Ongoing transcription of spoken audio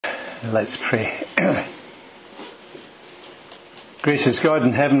Let's pray. Gracious God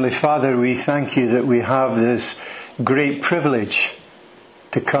and Heavenly Father, we thank you that we have this great privilege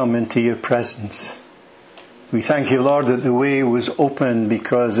to come into your presence. We thank you, Lord, that the way was open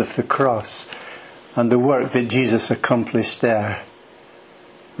because of the cross and the work that Jesus accomplished there.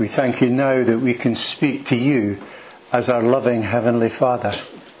 We thank you now that we can speak to you as our loving Heavenly Father.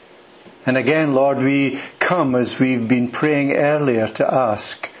 And again, Lord, we come as we've been praying earlier to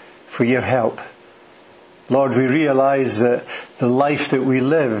ask for your help. Lord, we realize that the life that we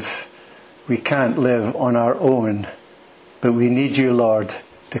live, we can't live on our own. But we need you, Lord,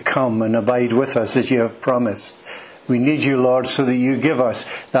 to come and abide with us as you have promised. We need you, Lord, so that you give us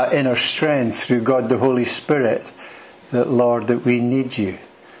that inner strength through God the Holy Spirit, that, Lord, that we need you.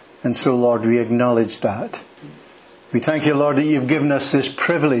 And so, Lord, we acknowledge that. We thank you, Lord, that you've given us this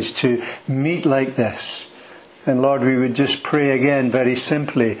privilege to meet like this. And Lord, we would just pray again very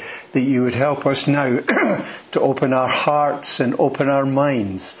simply that you would help us now to open our hearts and open our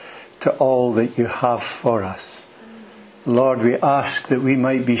minds to all that you have for us. Lord, we ask that we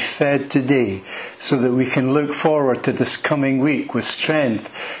might be fed today so that we can look forward to this coming week with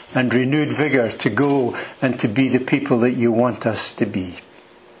strength and renewed vigour to go and to be the people that you want us to be.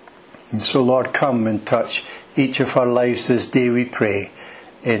 And so, Lord, come and touch each of our lives this day, we pray.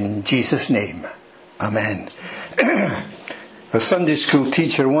 In Jesus' name. Amen. A Sunday school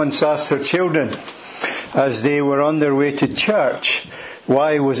teacher once asked her children, as they were on their way to church,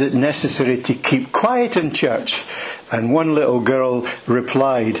 why was it necessary to keep quiet in church? And one little girl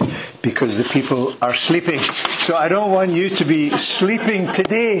replied, because the people are sleeping. So I don't want you to be sleeping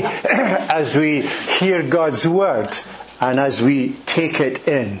today as we hear God's word and as we take it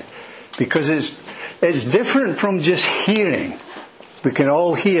in. Because it's different from just hearing. We can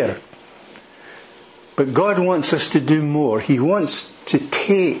all hear. But God wants us to do more. He wants to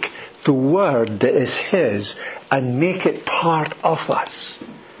take the word that is His and make it part of us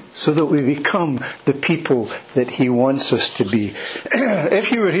so that we become the people that He wants us to be.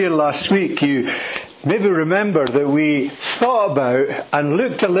 If you were here last week, you maybe remember that we thought about and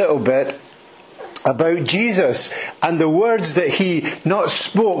looked a little bit about Jesus and the words that He not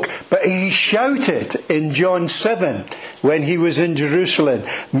spoke, but He shouted in John 7 when He was in Jerusalem.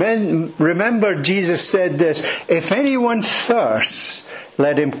 Remember, Jesus said this, "If anyone thirsts,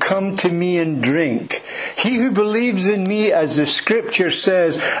 let him come to me and drink. He who believes in me, as the scripture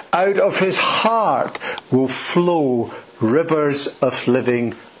says, out of his heart will flow rivers of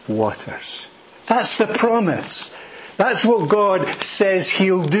living waters." That's the promise. That's what God says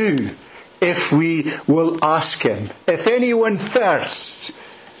He'll do if we will ask Him. If anyone thirsts.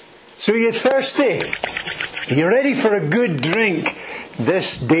 So you're thirsty. You're ready for a good drink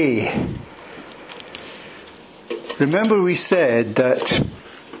this day. Remember we said that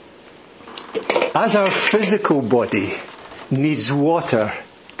as our physical body needs water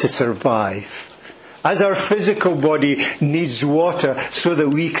to survive, as our physical body needs water so that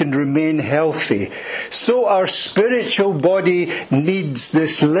we can remain healthy, so our spiritual body needs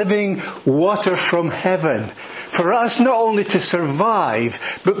this living water from heaven for us not only to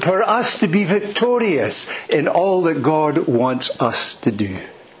survive, but for us to be victorious in all that God wants us to do.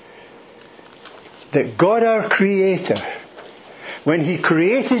 That God, our Creator, when He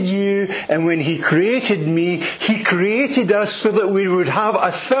created you and when He created me, He created us so that we would have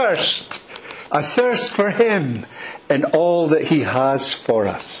a thirst for Him and all that He has for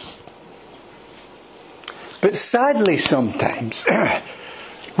us. But sadly sometimes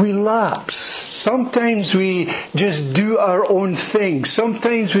we lapse. Sometimes we just do our own thing.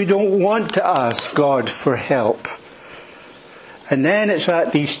 Sometimes we don't want to ask God for help. And then it's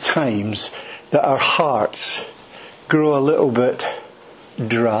at these times that our hearts grow a little bit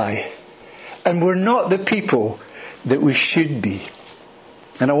dry. And we're not the people that we should be.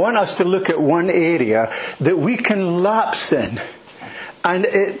 And I want us to look at one area that we can lapse in. And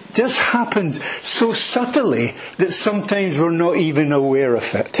it just happens so subtly that sometimes we're not even aware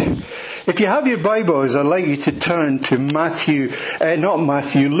of it. If you have your Bibles, I'd like you to turn to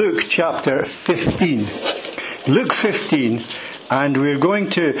Luke chapter 15. Luke 15. And we're going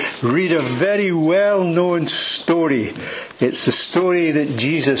to read a very well-known story. It's the story that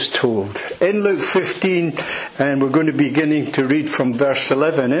Jesus told. In Luke 15, and we're going to be beginning to read from verse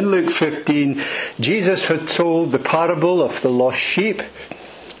 11. In Luke 15, Jesus had told the parable of the lost sheep.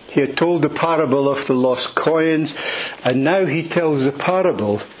 He had told the parable of the lost coins. And now He tells the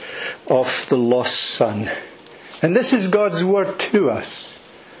parable of the lost son. And this is God's word to us.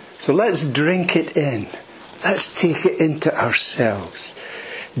 So let's drink it in. Let's take it into ourselves.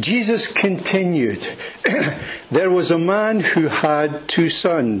 Jesus continued, "There was a man who had 2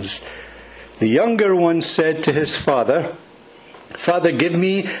 sons. The younger one said to his father, 'Father, give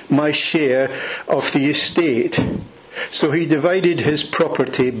me my share of the estate.' So he divided his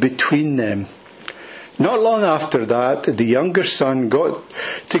property between them. Not long after that, the younger son got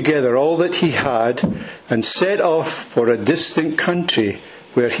together all that he had and set off for a distant country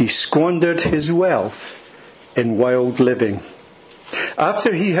where he squandered his wealth in wild living.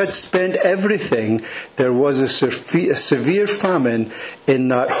 After he had spent everything, there was a severe famine in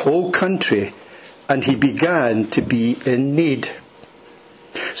that whole country, and he began to be in need.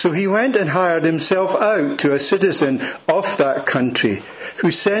 So he went and hired himself out to a citizen of that country,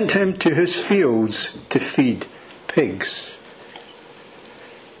 who sent him to his fields to feed pigs.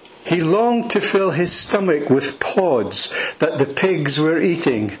 He longed to fill his stomach with pods that the pigs were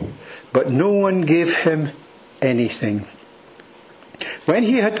eating, but no one gave him anything. When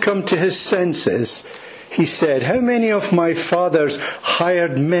he had come to his senses, he said, 'How many of my father's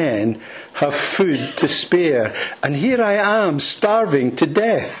hired men have food to spare, and here I am starving to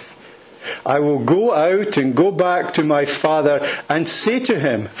death? I will go out and go back to my father and say to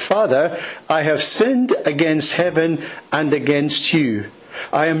him, Father, I have sinned against heaven and against you.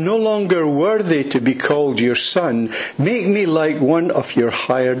 I am no longer worthy to be called your son. Make me like one of your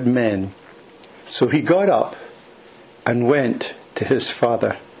hired men.' So he got up and went to his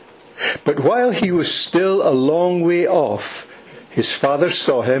father. But while he was still a long way off, his father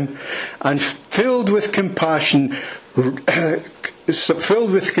saw him, and filled with compassion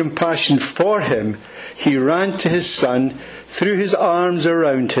for him, he ran to his son, threw his arms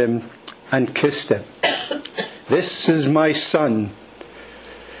around him, and kissed him. 'This is my son.'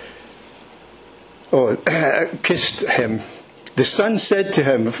 Kissed him. The son said to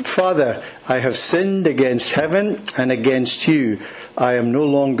him, 'Father, I have sinned against heaven and against you. I am no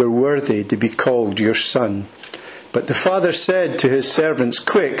longer worthy to be called your son.' But the father said to his servants,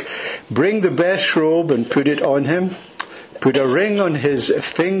 'Quick, bring the best robe and put it on him. Put a ring on his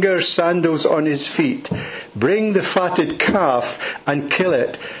finger, sandals on his feet. Bring the fatted calf and kill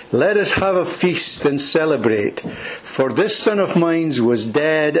it. Let us have a feast and celebrate. For this son of mine was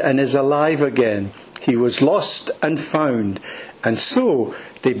dead and is alive again. He was lost and found.' And so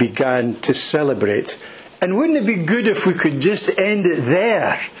they began to celebrate." And wouldn't it be good if we could just end it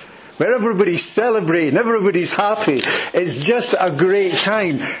there? Where everybody's celebrating, everybody's happy. It's just a great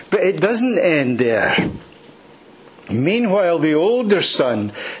time. But it doesn't end there. Meanwhile, the older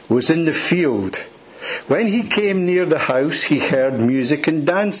son was in the field. When he came near the house, he heard music and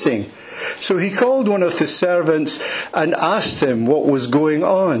dancing. So he called one of the servants and asked him what was going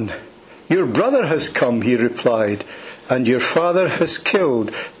on. "Your brother has come," he replied, "and your father has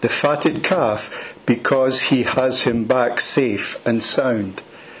killed the fatted calf because he has him back safe and sound."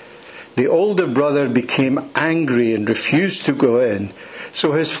 The older brother became angry and refused to go in.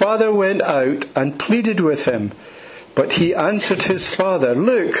 So his father went out and pleaded with him. But he answered his father,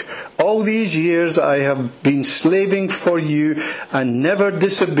 "Look, all these years I have been slaving for you and never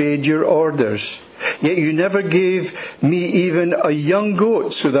disobeyed your orders. Yet you never gave me even a young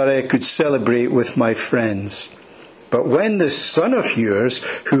goat so that I could celebrate with my friends. But when this son of yours,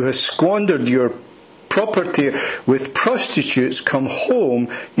 who has squandered your property with prostitutes, come home,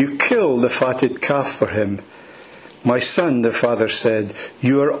 you kill the fatted calf for him." "My son," the father said,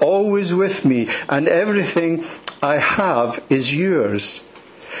 "you are always with me, and everything I have is yours.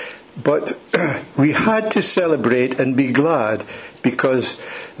 But we had to celebrate and be glad, because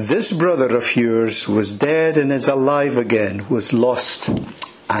this brother of yours was dead and is alive again, was lost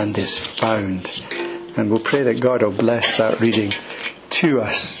and is found." And we'll pray that God will bless that reading to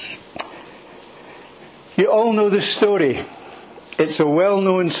us. You all know the story. It's a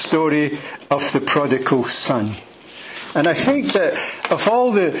well-known story of the prodigal son. And I think that of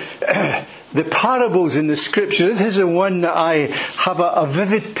all the parables in the scripture, this is the one that I have a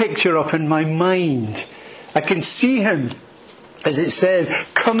vivid picture of in my mind. I can see him, as it says,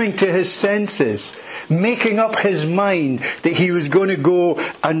 coming to his senses, making up his mind that he was going to go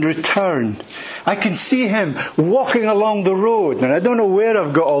and return. I can see him walking along the road, and I don't know where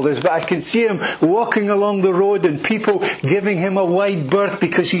I've got all this, but I can see him walking along the road and people giving him a wide berth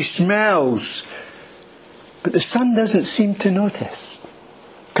because he smells. But the son doesn't seem to notice,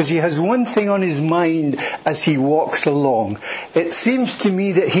 because he has one thing on his mind as he walks along. It seems to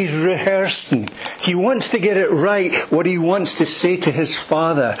me that he's rehearsing. He wants to get it right, what he wants to say to his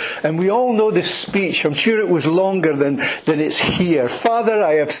father. And we all know the speech. I'm sure it was longer than it's here. "Father,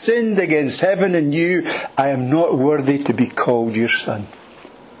 I have sinned against heaven and you. I am not worthy to be called your son."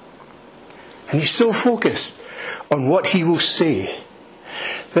 And he's so focused on what he will say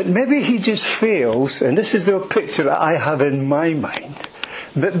But maybe he just fails, and this is the picture that I have in my mind,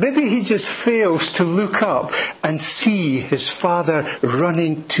 but maybe he just fails to look up and see his father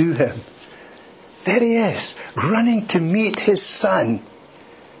running to him. There he is, running to meet his son.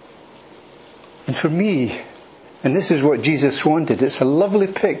 And for me, and this is what Jesus wanted, it's a lovely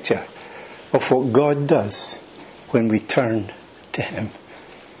picture of what God does when we turn to him.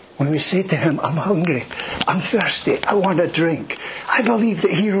 When we say to him, I'm hungry, I'm thirsty, I want a drink. I believe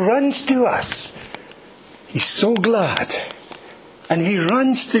that he runs to us. He's so glad. And he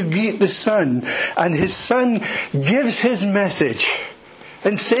runs to meet the son. And his son gives his message.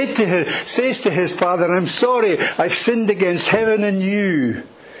 And says to his father, I'm sorry, I've sinned against heaven and you.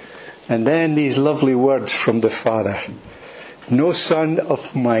 And then these lovely words from the father. No son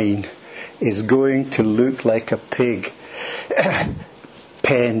of mine is going to look like a pig.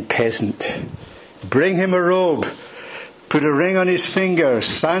 Pen peasant. Bring him a robe. Put a ring on his finger.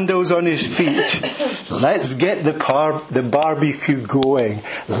 Sandals on his feet. Let's get the barbecue going.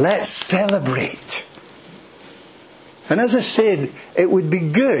 Let's celebrate. And as I said, it would be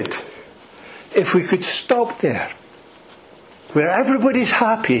good if we could stop there. Where everybody's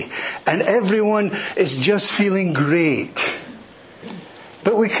happy and everyone is just feeling great.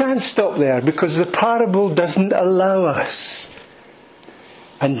 But we can't stop there because the parable doesn't allow us.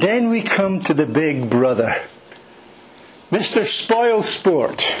 And then we come to the big brother, Mr.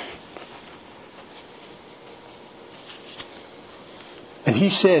 Spoilsport. And he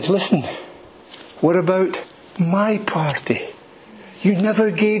said, listen, what about my party? You never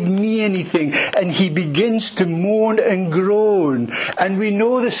gave me anything. And he begins to moan and groan. And we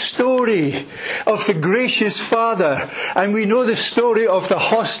know the story of the gracious father. And we know the story of the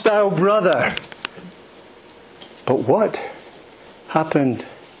hostile brother. But what happened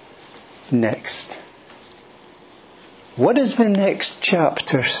next? What does the next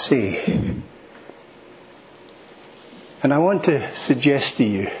chapter say? And I want to suggest to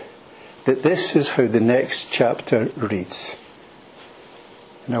you that this is how the next chapter reads.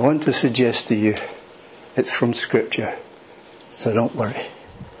 And I want to suggest to you it's from Scripture. So don't worry.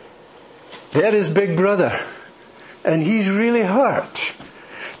 There is Big Brother. And he's really hurt.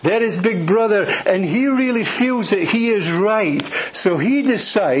 There is Big Brother. And he really feels that he is right. So he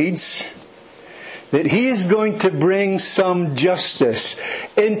decides that he is going to bring some justice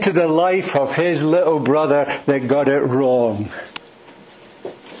into the life of his little brother that got it wrong.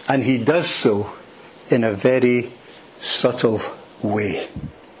 And he does so in a very subtle way.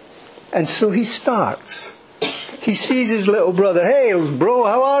 And so he starts. He sees his little brother. Hey, bro,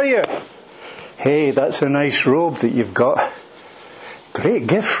 how are you? Hey, that's a nice robe that you've got. Great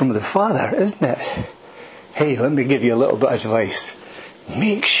gift from the father, isn't it? Hey, let me give you a little bit of advice.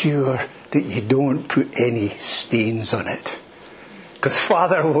 Make sure that you don't put any stains on it. Because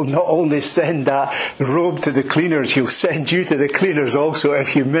father will not only send that robe to the cleaners, he'll send you to the cleaners also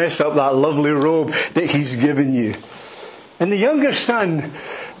if you mess up that lovely robe that he's given you. And the younger son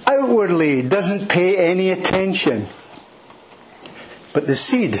outwardly doesn't pay any attention. But the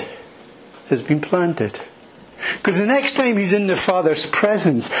seed has been planted. Because the next time he's in the father's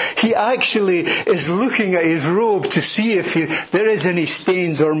presence, he actually is looking at his robe to see if there is any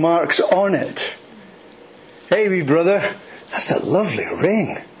stains or marks on it. Hey, wee brother, that's a lovely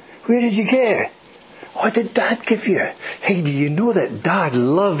ring. Where did you get it? What did Dad give you? Hey, do you know that Dad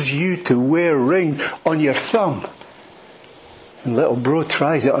loves you to wear rings on your thumb? And little bro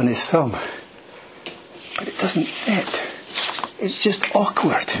tries it on his thumb. But it doesn't fit. It's just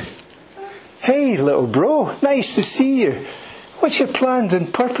awkward. Hey, little bro, nice to see you. What's your plans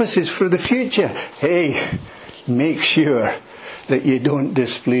and purposes for the future? Hey, make sure that you don't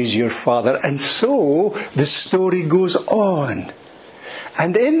displease your father. And so the story goes on.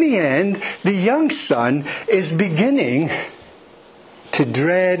 And in the end, the young son is beginning to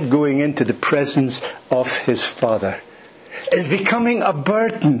dread going into the presence of his father. Is becoming a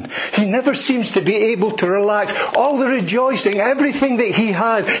burden. He never seems to be able to relax. All the rejoicing, everything that he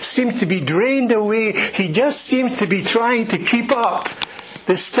had seems to be drained away. He just seems to be trying to keep up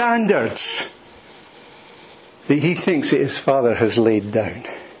the standards that he thinks that his father has laid down.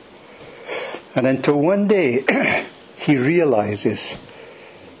 And until one day he realizes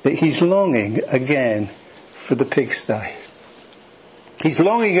that he's longing again for the pigsty. He's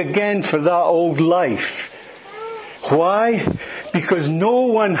longing again for that old life. Why? Because no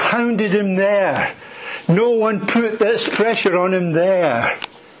one hounded him there. No one put this pressure on him there.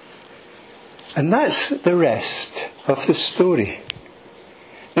 And that's the rest of the story.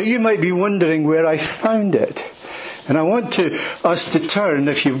 Now you might be wondering where I found it. And I want us to turn,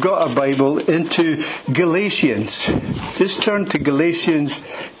 if you've got a Bible, into Galatians. Just turn to Galatians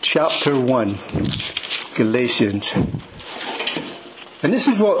chapter 1. Galatians. And this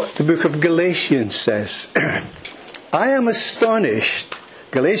is what the book of Galatians says. I am astonished,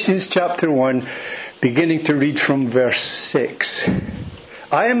 Galatians chapter 1, beginning to read from verse 6.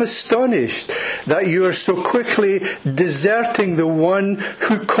 I am astonished that you are so quickly deserting the one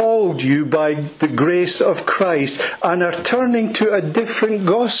who called you by the grace of Christ and are turning to a different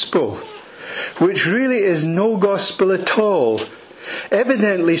gospel, which really is no gospel at all.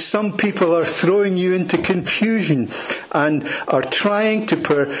 Evidently, some people are throwing you into confusion and are trying to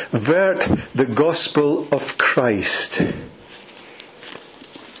pervert the gospel of Christ.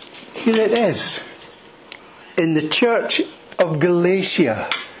 Here it is. In the church of Galatia,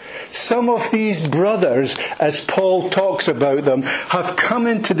 some of these brothers, as Paul talks about them, have come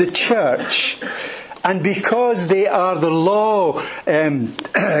into the church, and because they are the law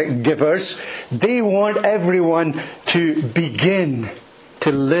givers, they want everyone to begin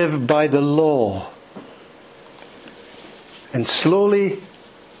to live by the law. And slowly,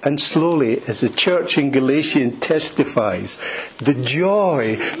 as the church in Galatia testifies, the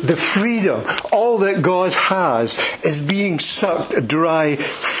joy, the freedom, all that God has is being sucked dry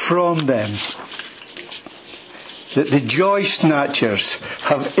from them. That the joy snatchers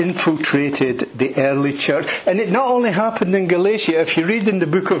have infiltrated the early church. And it not only happened in Galatia. If you read in the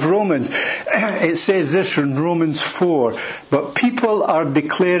book of Romans, it says this in Romans 4. But people are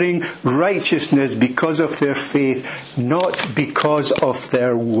declaring righteousness because of their faith, not because of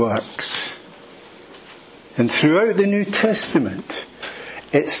their works. And throughout the New Testament,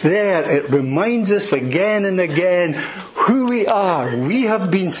 it's there. It reminds us again and again who we are. We have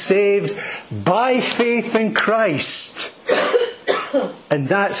been saved by faith in Christ. And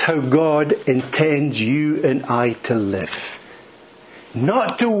that's how God intends you and I to live.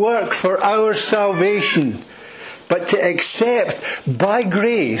 Not to work for our salvation, but to accept by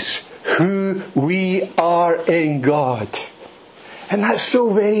grace who we are in God. And that's so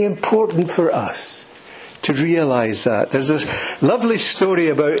very important for us to realize that. There's this lovely story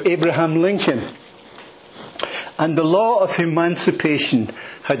about Abraham Lincoln. And the law of emancipation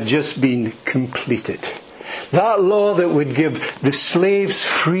had just been completed. That law that would give the slaves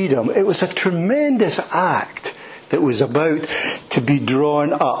freedom. It was a tremendous act that was about to be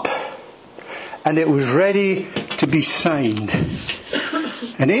drawn up. And it was ready to be signed.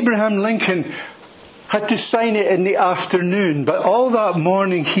 And Abraham Lincoln had to sign it in the afternoon, but all that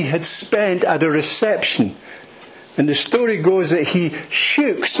morning he had spent at a reception. And the story goes that he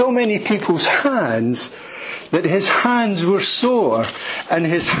shook so many people's hands that his hands were sore and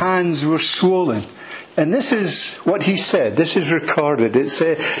his hands were swollen. And this is what he said. This is recorded. It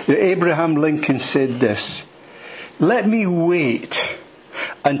said that Abraham Lincoln said this: "Let me wait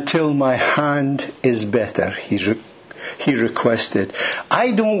until my hand is better," he requested.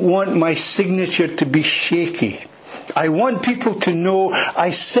 "I don't want my signature to be shaky. I want people to know I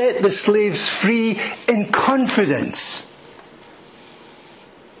set the slaves free in confidence."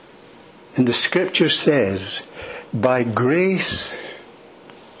 And the scripture says, by grace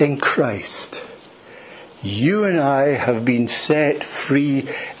in Christ, you and I have been set free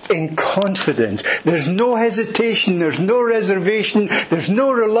in confidence. There's no hesitation, there's no reservation, there's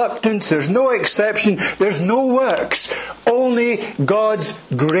no reluctance, there's no exception, there's no works. Only God's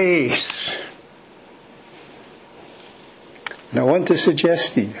grace. And I want to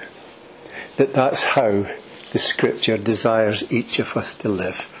suggest to you that that's how the scripture desires each of us to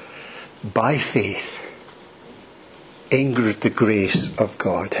live. By faith, in the grace of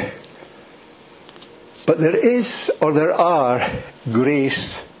God. But there are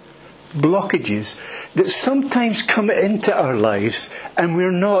grace blockages that sometimes come into our lives and we're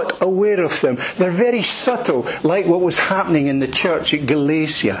not aware of them. They're very subtle, like what was happening in the church at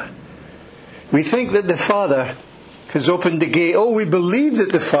Galatia. We think that the Father has opened the gate. Oh, we believe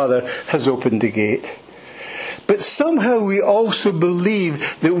that the Father has opened the gate. But somehow we also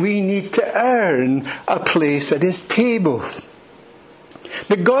believe that we need to earn a place at His table.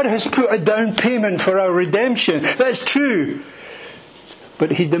 That God has put a down payment for our redemption. That's true.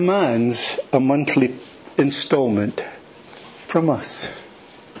 But He demands a monthly installment from us.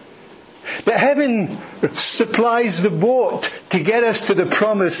 That heaven supplies the boat to get us to the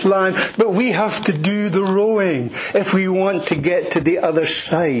promised land, but we have to do the rowing if we want to get to the other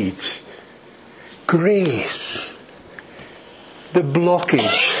side. Grace. The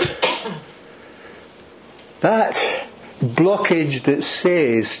blockage. That blockage that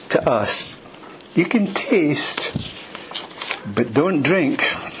says to us, you can taste, but don't drink.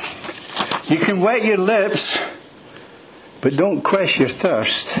 You can wet your lips, but don't quench your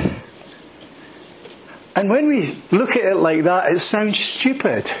thirst. And when we look at it like that, it sounds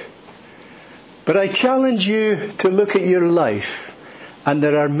stupid. But I challenge you to look at your life. And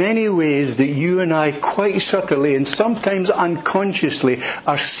there are many ways that you and I quite subtly and sometimes unconsciously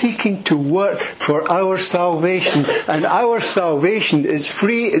are seeking to work for our salvation. And our salvation is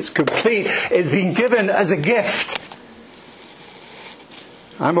free, it's complete, it's been given as a gift.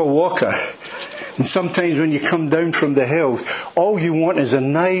 I'm a walker. And sometimes when you come down from the hills, all you want is a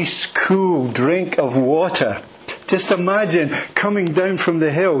nice, cool drink of water. Just imagine coming down from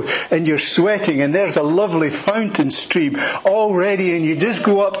the hill and you're sweating and there's a lovely fountain stream all ready and you just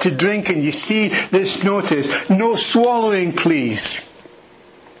go up to drink and you see this notice, no swallowing please.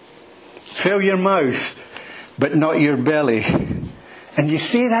 Fill your mouth, but not your belly. And you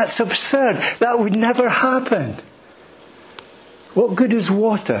say that's absurd. That would never happen. What good is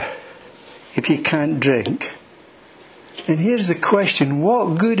water if you can't drink? And here's the question,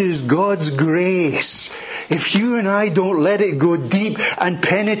 what good is God's grace if you and I don't let it go deep and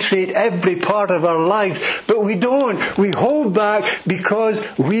penetrate every part of our lives? But we don't. We hold back because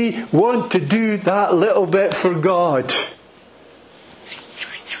we want to do that little bit for God.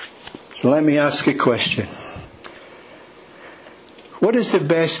 So let me ask a question. What is the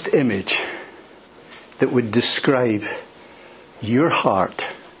best image that would describe your heart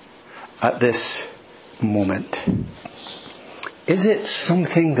at this moment? Is it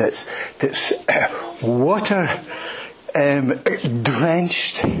something that's water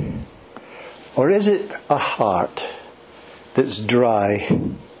drenched? Or is it a heart that's dry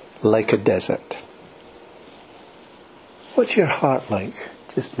like a desert? What's your heart like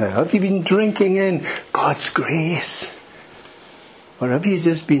just now? Have you been drinking in God's grace? Or have you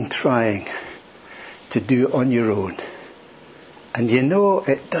just been trying to do it on your own? And you know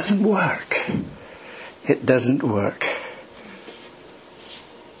it doesn't work. It doesn't work.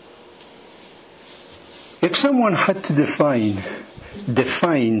 If someone had to define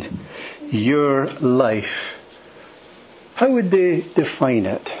your life, how would they define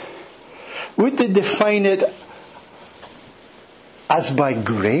it? Would they define it as by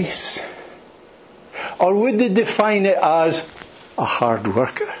grace? Or would they define it as a hard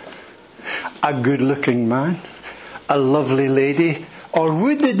worker, a good-looking man, a lovely lady? Or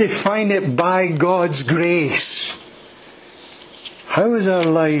would they define it by God's grace? How is our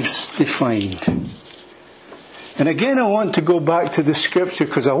lives defined? And again, I want to go back to the scripture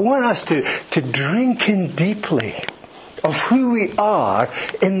because I want us to drink in deeply of who we are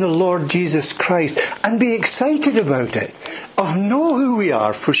in the Lord Jesus Christ and be excited about it, of know who we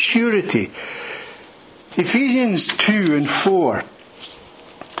are for surety. Ephesians 2 and 4.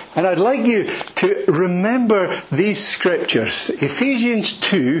 And I'd like you to remember these scriptures. Ephesians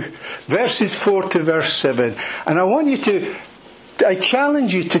 2, verses 4 to verse 7. And I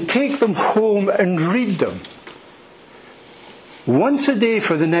challenge you to take them home and read them. Once a day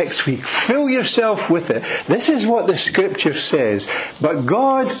for the next week. Fill yourself with it. This is what the scripture says. But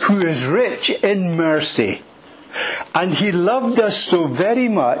God, who is rich in mercy, and He loved us so very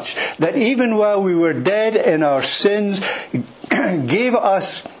much that even while we were dead in our sins, gave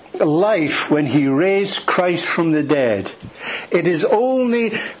us life when He raised Christ from the dead. It is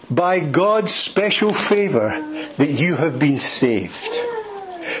only by God's special favour that you have been saved.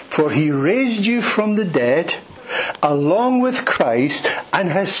 For He raised you from the dead along with Christ and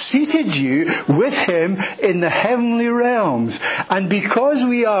has seated you with Him in the heavenly realms. And because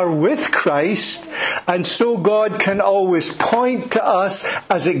we are with Christ, and so God can always point to us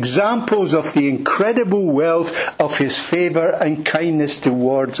as examples of the incredible wealth of His favour and kindness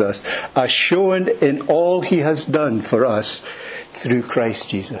towards us, as shown in all He has done for us through Christ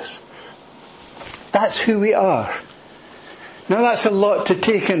Jesus. That's who we are. Now that's a lot to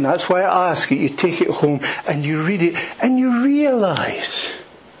take in. That's why I ask you take it home and you read it and you realise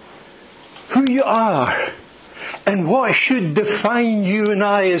who you are and what should define you and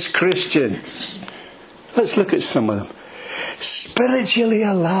I as Christians. Let's look at some of them. Spiritually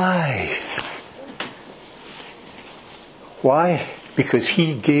alive. Why? Because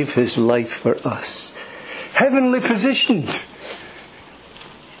He gave His life for us. Heavenly positioned.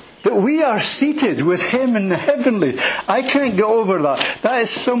 That we are seated with Him in the heavenly. I can't get over that. That is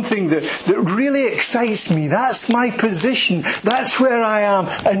something that really excites me. That's my position. That's where I am.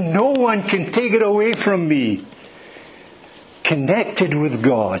 And no one can take it away from me. Connected with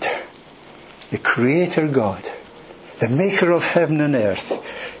God. The Creator God. The Maker of heaven and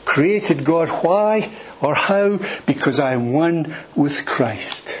earth. Created God. Why or how? Because I am one with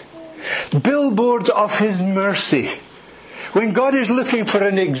Christ. Billboards of His mercy. When God is looking for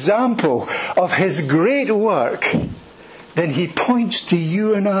an example of His great work, then he points to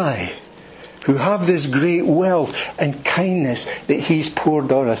you and I, who have this great wealth and kindness that he's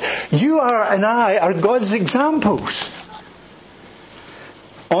poured on us. You and I are God's examples.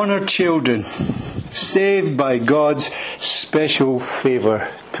 Honoured children, saved by God's special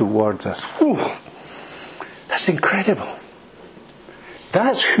favour towards us. Whew, that's incredible.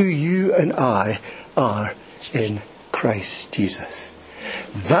 That's who you and I are in Christ Jesus.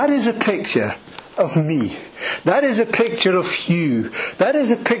 That is a picture of me. That is a picture of you. That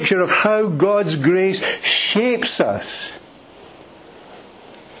is a picture of how God's grace shapes us.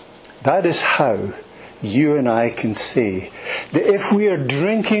 That is how you and I can say that if we are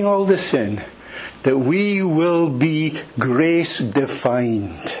drinking all this in, that we will be grace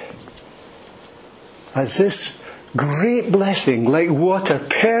defined. As this great blessing, like water,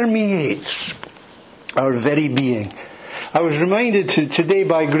 permeates our very being. I was reminded today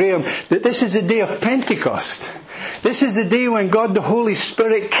by Graham that this is a day of Pentecost. This is a day when God the Holy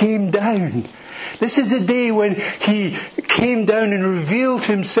Spirit came down. This is a day when He came down and revealed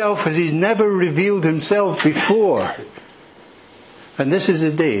Himself as He's never revealed Himself before. And this is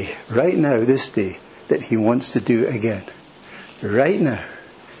a day, right now, this day, that He wants to do it again. Right now.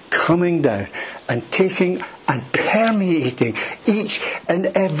 Coming down and taking and permeating each and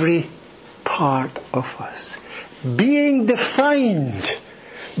every part of us. Being defined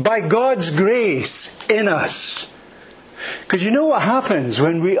by God's grace in us. Because you know what happens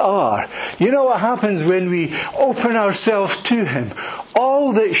when we are? You know what happens when we open ourselves to Him?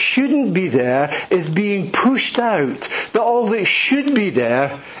 All that shouldn't be there is being pushed out. That all that should be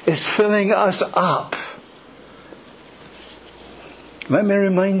there is filling us up. Let me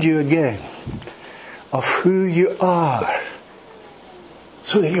remind you again of who you are,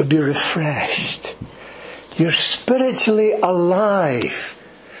 so that you'll be refreshed. You're spiritually alive.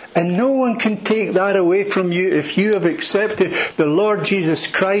 And no one can take that away from you if you have accepted the Lord Jesus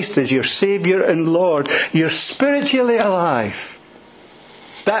Christ as your Saviour and Lord. You're spiritually alive.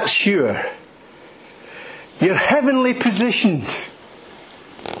 That's sure. You're heavenly positioned.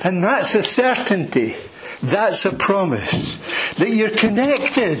 And that's a certainty. That's a promise. That you're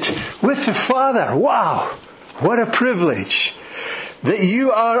connected with the Father. Wow! What a privilege. That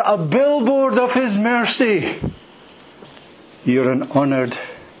you are a billboard of His mercy. You're an honoured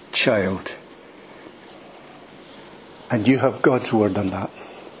child. And you have God's word on that.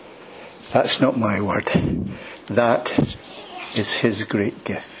 That's not my word. That is His great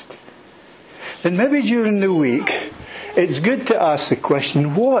gift. And maybe during the week, it's good to ask the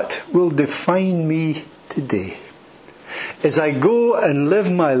question, what will define me today? As I go and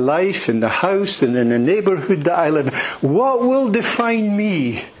live my life in the house and in the neighbourhood that I live in, what will define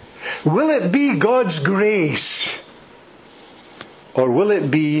me? Will it be God's grace? Or will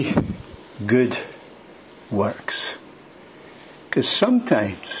it be good works? Because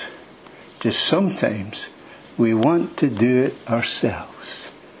sometimes, just sometimes, we want to do it ourselves.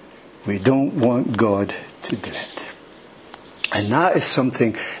 We don't want God to do it. And that is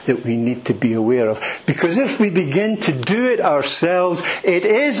something that we need to be aware of. Because if we begin to do it ourselves, it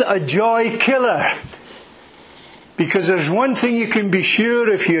is a joy killer. Because there's one thing you can be sure,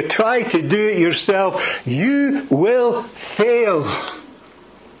 if you try to do it yourself, you will fail.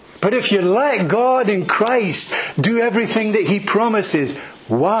 But if you let God in Christ do everything that He promises,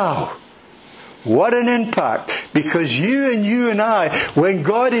 wow! What an impact. Because you and I, when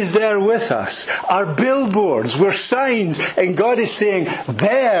God is there with us, are billboards, we're signs, and God is saying,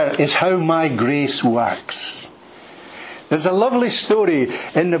 there is how my grace works. There's a lovely story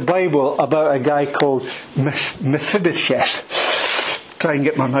in the Bible about a guy called Mephibosheth. Try and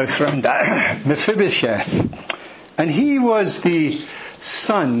get my mouth around that. Mephibosheth. And he was the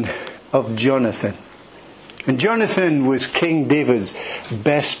son of Jonathan. And Jonathan was King David's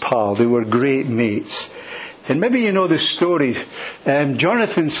best pal. They were great mates. And maybe you know the story.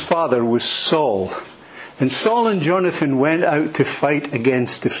 Jonathan's father was Saul. And Saul and Jonathan went out to fight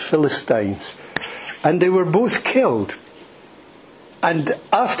against the Philistines. And they were both killed. And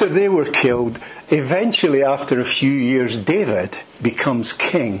after they were killed, eventually after a few years, David becomes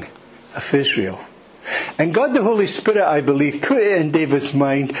king of Israel. And God the Holy Spirit, I believe, put it in David's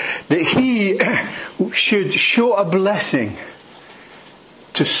mind that he should show a blessing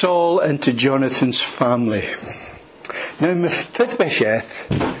to Saul and to Jonathan's family. Now Mephibosheth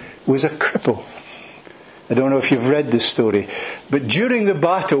was a cripple. I don't know if you've read this story, but during the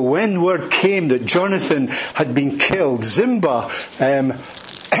battle, when word came that Jonathan had been killed, Zimbah,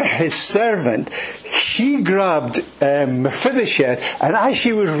 his servant, she grabbed Mephibosheth, and as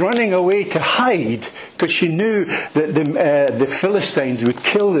she was running away to hide, because she knew that the Philistines would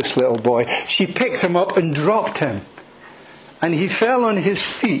kill this little boy, she picked him up and dropped him. And he fell on his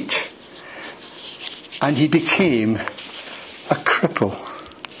feet, and he became a cripple.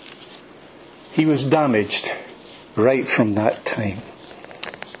 He was damaged right from that time.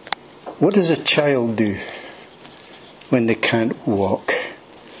 What does a child do when they can't walk?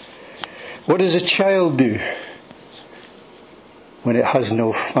 What does a child do when it has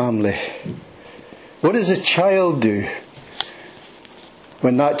no family? What does a child do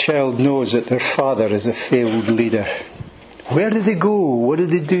when that child knows that their father is a failed leader? Where do they go? What do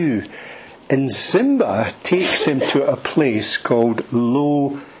they do? And Simba takes him to a place called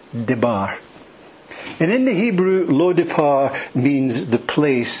Lo Debar. And in the Hebrew, Lo Debar means the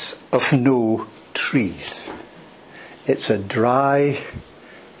place of no trees. It's a dry,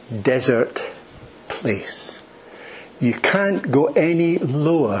 desert place. You can't go any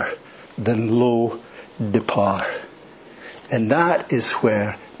lower than Lo Debar. And that is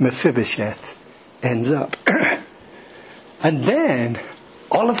where Mephibosheth ends up. And then,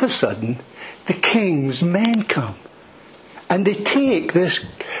 all of a sudden, the king's men come. And they take this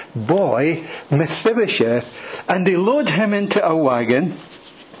boy, Mephibosheth, and they load him into a wagon,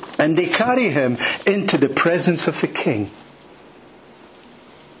 and they carry him into the presence of the king.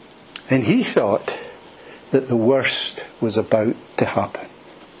 And he thought that the worst was about to happen.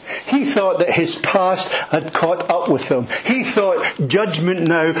 He thought that his past had caught up with him. He thought judgment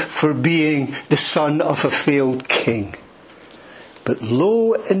now for being the son of a failed king. But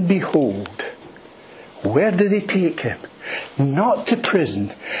lo and behold, where do they take him? Not to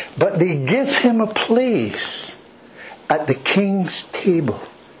prison, but they give him a place at the king's table.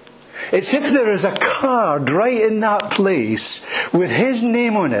 It's if there is a card right in that place with his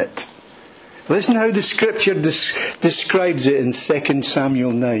name on it. Listen how the scripture describes it in 2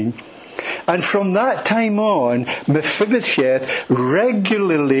 Samuel 9. And from that time on, Mephibosheth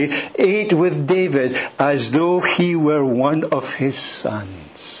regularly ate with David as though he were one of his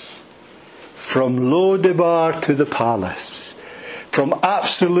sons. From Lo Debar to the palace. From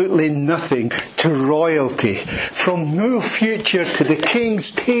absolutely nothing to royalty. From no future to the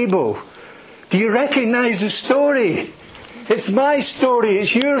king's table. Do you recognize the story? It's my story.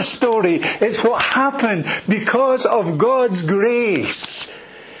 It's your story. It's what happened because of God's grace.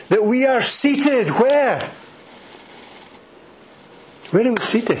 That we are seated where? Where are we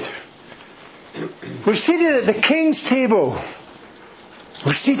seated? We're seated at the king's table.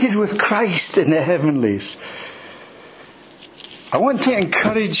 We're seated with Christ in the heavenlies. I want to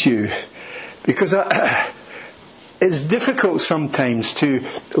encourage you because it's difficult sometimes to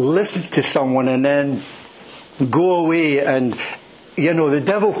listen to someone and then go away and, the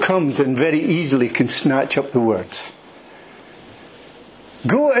devil comes and very easily can snatch up the words.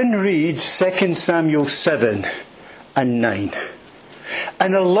 Go and read 2 Samuel 7 and 9.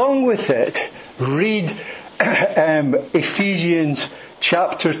 And along with it, read Ephesians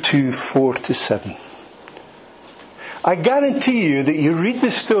chapter 2, 4 to 7. I guarantee you that you read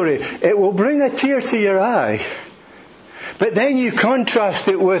the story, it will bring a tear to your eye. But then you contrast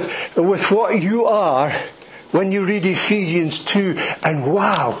it with what you are when you read Ephesians 2, and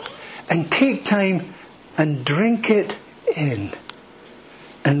wow, and take time and drink it in.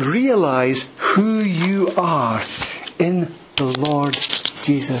 And realize who you are in the Lord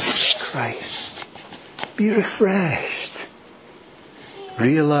Jesus Christ. Be refreshed.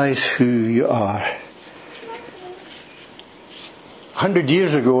 Realize who you are. 100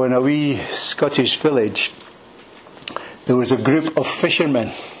 years ago in a wee Scottish village, there was a group of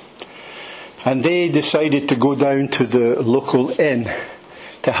fishermen. And they decided to go down to the local inn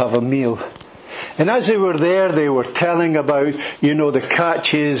to have a meal. And as they were there, they were telling about, the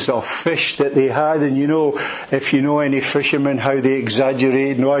catches of fish that they had. And if you know any fishermen, how they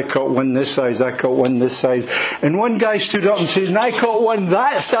exaggerate. No, I caught one this size, I caught one this size. And one guy stood up and says, and I caught one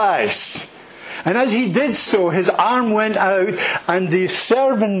that size. And as he did so, his arm went out, and the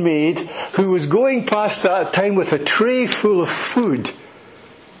servant maid, who was going past that time with a tray full of food,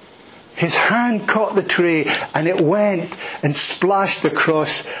 his hand caught the tray and it went and splashed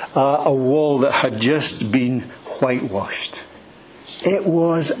across a wall that had just been whitewashed. It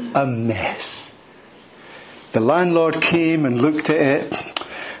was a mess. The landlord came and looked at it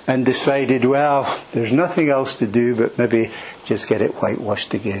and decided, well, there's nothing else to do but maybe just get it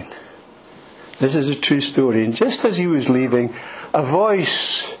whitewashed again. This is a true story. And just as he was leaving, a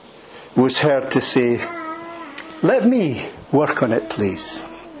voice was heard to say, let me work on it, please.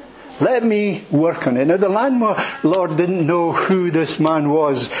 Let me work on it. Now the landlord didn't know who this man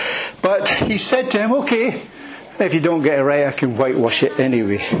was, but he said to him, okay, if you don't get it right, I can whitewash it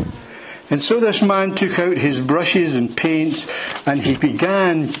anyway. And so this man took out his brushes and paints, and he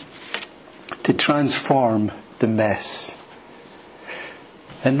began to transform the mess.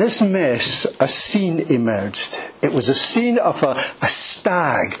 In this mess, a scene emerged. It was a scene of a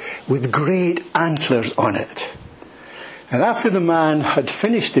stag with great antlers on it. And after the man had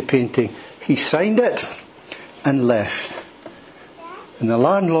finished the painting, he signed it and left. And the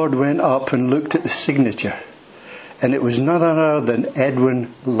landlord went up and looked at the signature. And it was none other than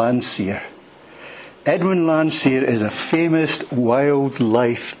Edwin Landseer. Edwin Landseer is a famous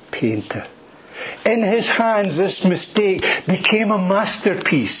wildlife painter. In his hands, this mistake became a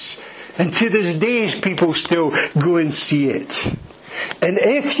masterpiece. And to this day, people still go and see it. And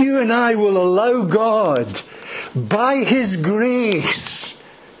if you and I will allow God, by His grace,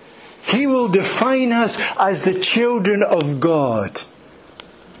 He will define us as the children of God.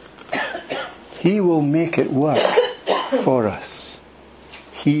 He will make it work for us.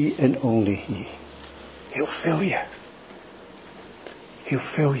 He and only He. He'll fill you. He'll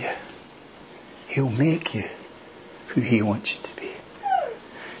fill you. He'll make you who He wants you to be.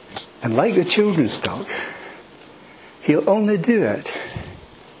 And like the children's dog, He'll only do it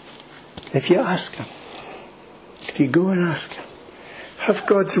if you ask Him. If you go and ask Him. Have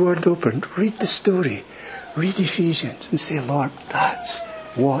God's Word open. Read the story. Read Ephesians and say, Lord, that's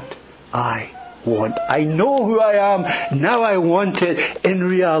what I want. I know who I am. Now I want it in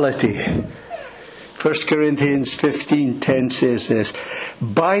reality. 1 Corinthians 15:10 says this,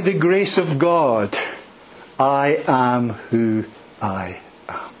 by the grace of God, I am who I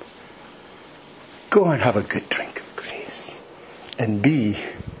am. Go and have a good drink of grace and be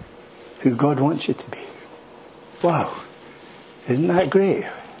who God wants you to be. Wow. Isn't that great?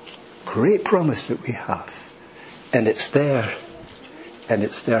 Great promise that we have. And it's there. And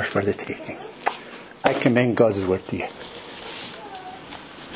it's there for the taking. I commend God's Word to you.